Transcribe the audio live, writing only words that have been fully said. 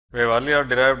We have earlier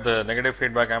derived the negative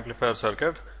feedback amplifier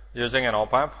circuit using an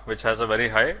op-amp which has a very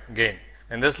high gain.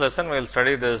 In this lesson, we will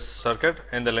study this circuit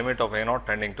in the limit of A0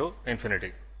 tending to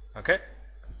infinity. Okay.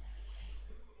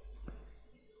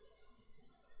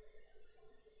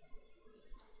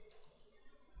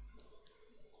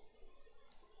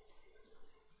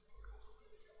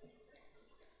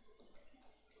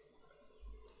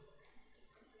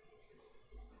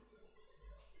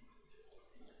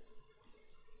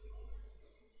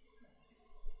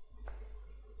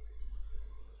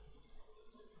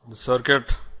 The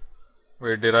circuit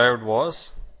we derived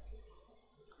was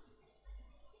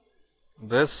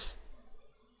this,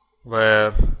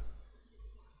 where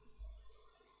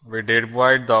we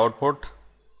divide the output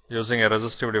using a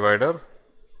resistive divider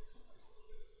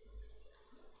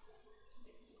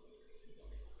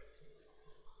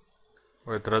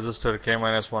with resistor K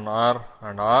minus 1 R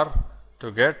and R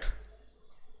to get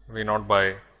V naught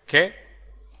by K.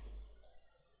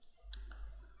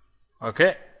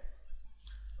 Okay.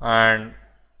 And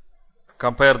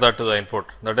compare that to the input,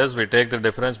 that is, we take the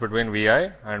difference between V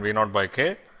I and V naught by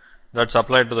K, that is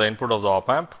applied to the input of the op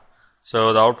amp.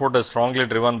 So, the output is strongly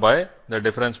driven by the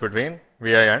difference between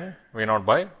V I and V naught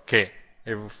by K.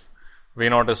 If V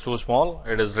naught is too small,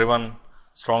 it is driven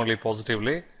strongly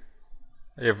positively.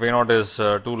 If V naught is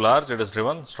too large, it is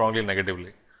driven strongly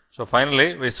negatively. So,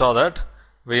 finally, we saw that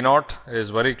V naught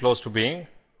is very close to being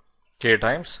K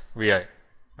times V I.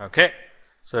 Okay.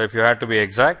 So, if you had to be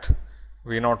exact,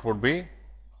 V naught would be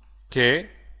K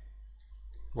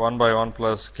 1 by 1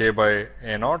 plus K by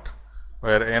A naught,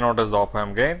 where A naught is the op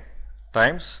amp gain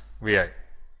times V I.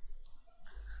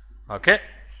 Okay.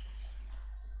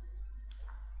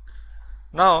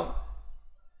 Now,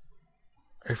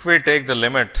 if we take the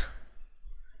limit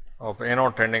of A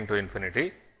naught tending to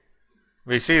infinity,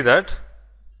 we see that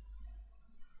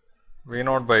V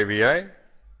naught by V I,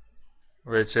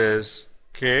 which is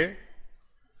K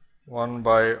 1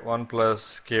 by 1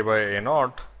 plus K by A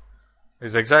naught,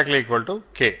 is exactly equal to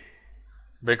K,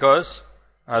 because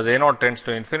as A naught tends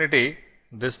to infinity,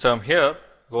 this term here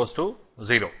goes to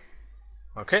 0.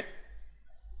 Okay.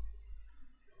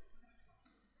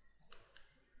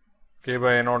 K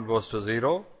by A naught goes to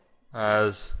 0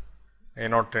 as A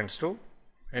naught tends to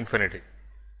infinity.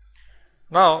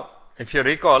 Now, if you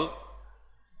recall,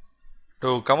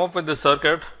 to come up with this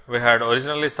circuit, we had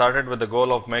originally started with the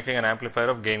goal of making an amplifier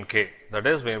of gain K, that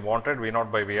is, we wanted V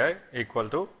naught by V I equal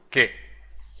to K,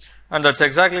 and that is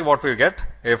exactly what we get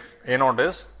if A naught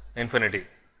is infinity,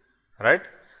 right.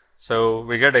 So,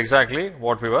 we get exactly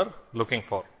what we were looking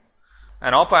for.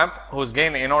 An op amp whose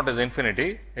gain A naught is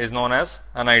infinity is known as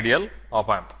an ideal op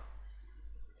amp.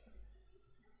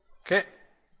 Okay.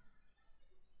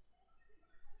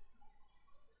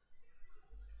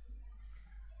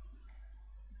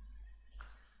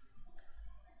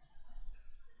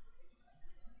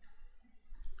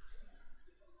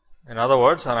 In other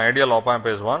words, an ideal op amp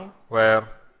is one where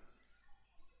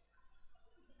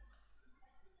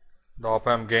the op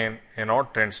amp gain A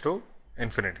naught tends to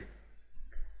infinity.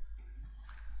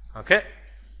 Okay.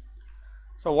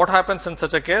 So, what happens in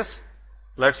such a case?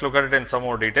 Let us look at it in some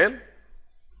more detail.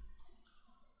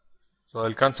 So, I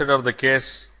will consider the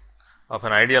case of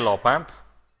an ideal op amp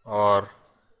or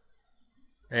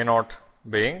A naught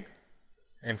being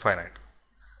infinite.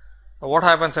 So, what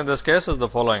happens in this case is the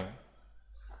following.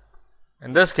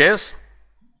 In this case,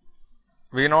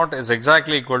 V naught is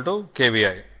exactly equal to K V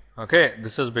I. Okay.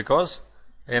 This is because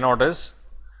A naught is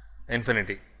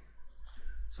infinity.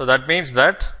 So, that means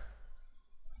that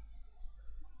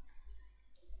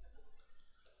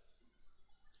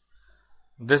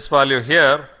this value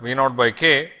here V naught by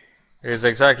K is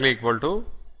exactly equal to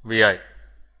V I.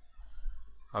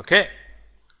 Okay.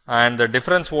 And the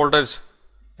difference voltage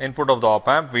input of the op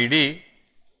amp V D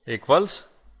equals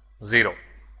 0.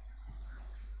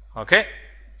 Okay.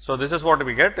 So, this is what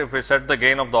we get if we set the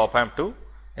gain of the op amp to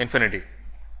infinity.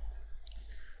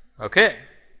 Okay.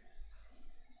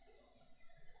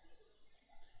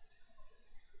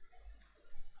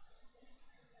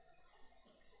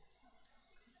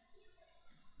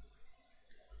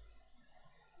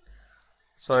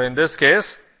 So, in this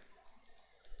case,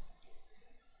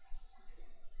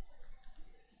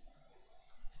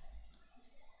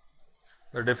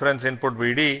 the difference input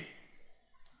V D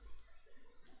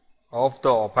of the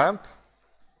op amp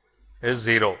is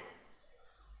 0.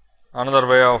 Another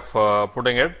way of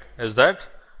putting it is that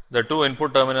the two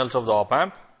input terminals of the op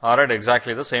amp are at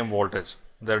exactly the same voltage.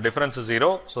 Their difference is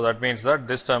 0. So, that means that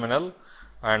this terminal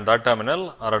and that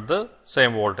terminal are at the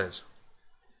same voltage.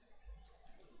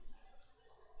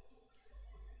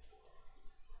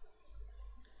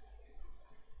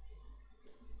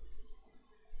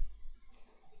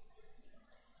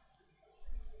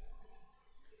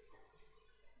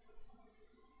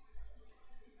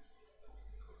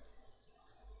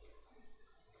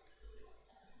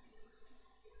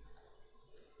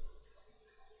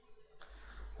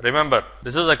 Remember,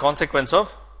 this is a consequence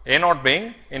of A naught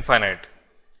being infinite.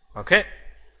 Okay.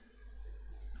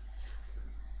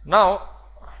 Now,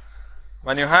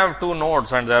 when you have two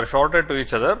nodes and they are shorted to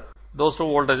each other, those two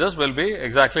voltages will be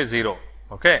exactly 0.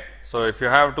 Okay. So, if you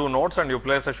have two nodes and you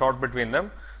place a short between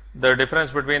them, the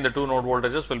difference between the two node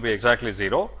voltages will be exactly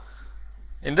 0.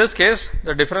 In this case,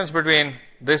 the difference between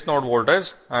this node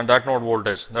voltage and that node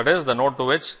voltage, that is the node to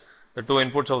which the two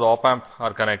inputs of the op amp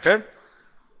are connected,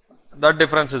 that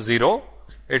difference is 0.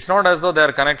 It is not as though they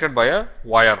are connected by a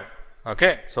wire.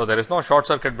 Okay. So, there is no short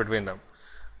circuit between them,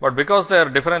 but because their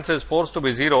difference is forced to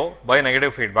be 0 by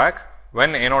negative feedback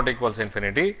when A naught equals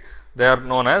infinity, they are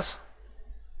known as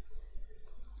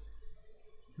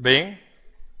being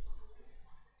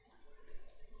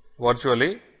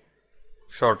virtually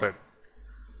shorted.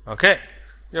 Okay.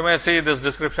 You may see this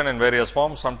description in various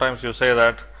forms. Sometimes you say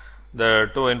that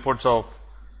the two inputs of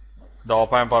the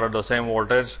op amp are at the same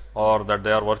voltage, or that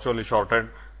they are virtually shorted,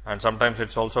 and sometimes it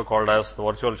is also called as the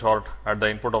virtual short at the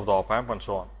input of the op amp, and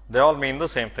so on. They all mean the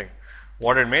same thing.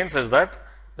 What it means is that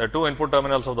the two input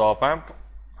terminals of the op amp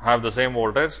have the same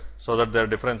voltage, so that their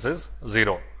difference is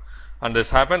 0, and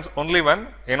this happens only when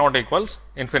A naught equals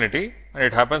infinity, and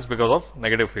it happens because of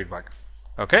negative feedback.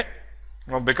 Okay.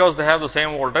 Now, because they have the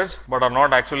same voltage, but are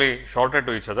not actually shorted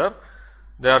to each other,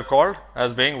 they are called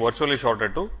as being virtually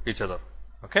shorted to each other.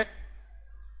 Okay.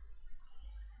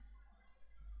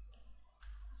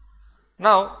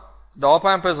 Now, the op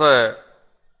amp is a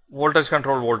voltage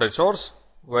controlled voltage source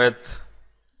with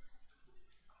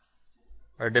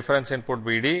a difference input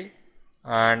V d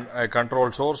and a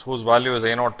control source whose value is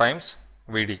A naught times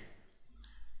V d.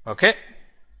 Okay.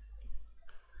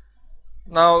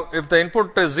 Now, if the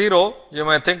input is 0, you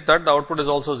may think that the output is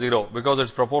also 0, because it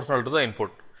is proportional to the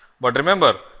input. But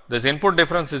remember, this input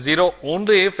difference is 0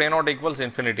 only if A naught equals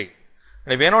infinity.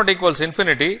 And if A naught equals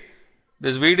infinity,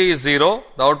 this V d is 0,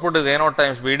 the output is A naught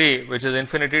times V d, which is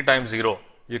infinity times 0.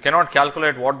 You cannot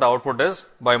calculate what the output is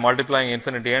by multiplying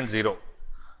infinity and 0.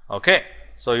 Okay.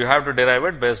 So, you have to derive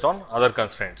it based on other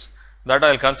constraints that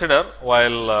I will consider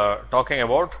while talking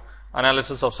about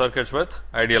analysis of circuits with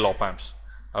ideal op amps.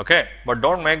 Okay. But do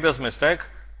not make this mistake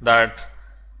that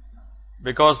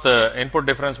because the input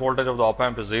difference voltage of the op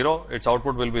amp is 0, its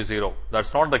output will be 0. That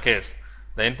is not the case.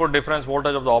 The input difference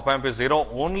voltage of the op amp is 0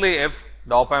 only if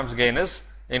the op amp's gain is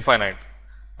infinite.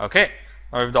 Okay.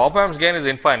 Now, if the op amp's gain is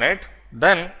infinite,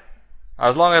 then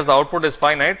as long as the output is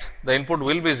finite, the input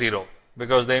will be 0,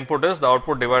 because the input is the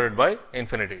output divided by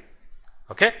infinity.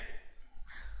 Okay.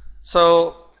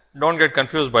 So, do not get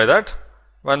confused by that.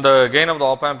 When the gain of the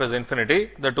op amp is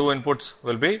infinity, the two inputs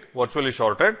will be virtually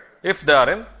shorted if they are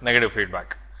in negative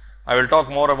feedback. I will talk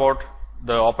more about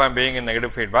the op amp being in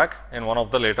negative feedback in one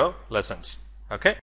of the later lessons. Okay.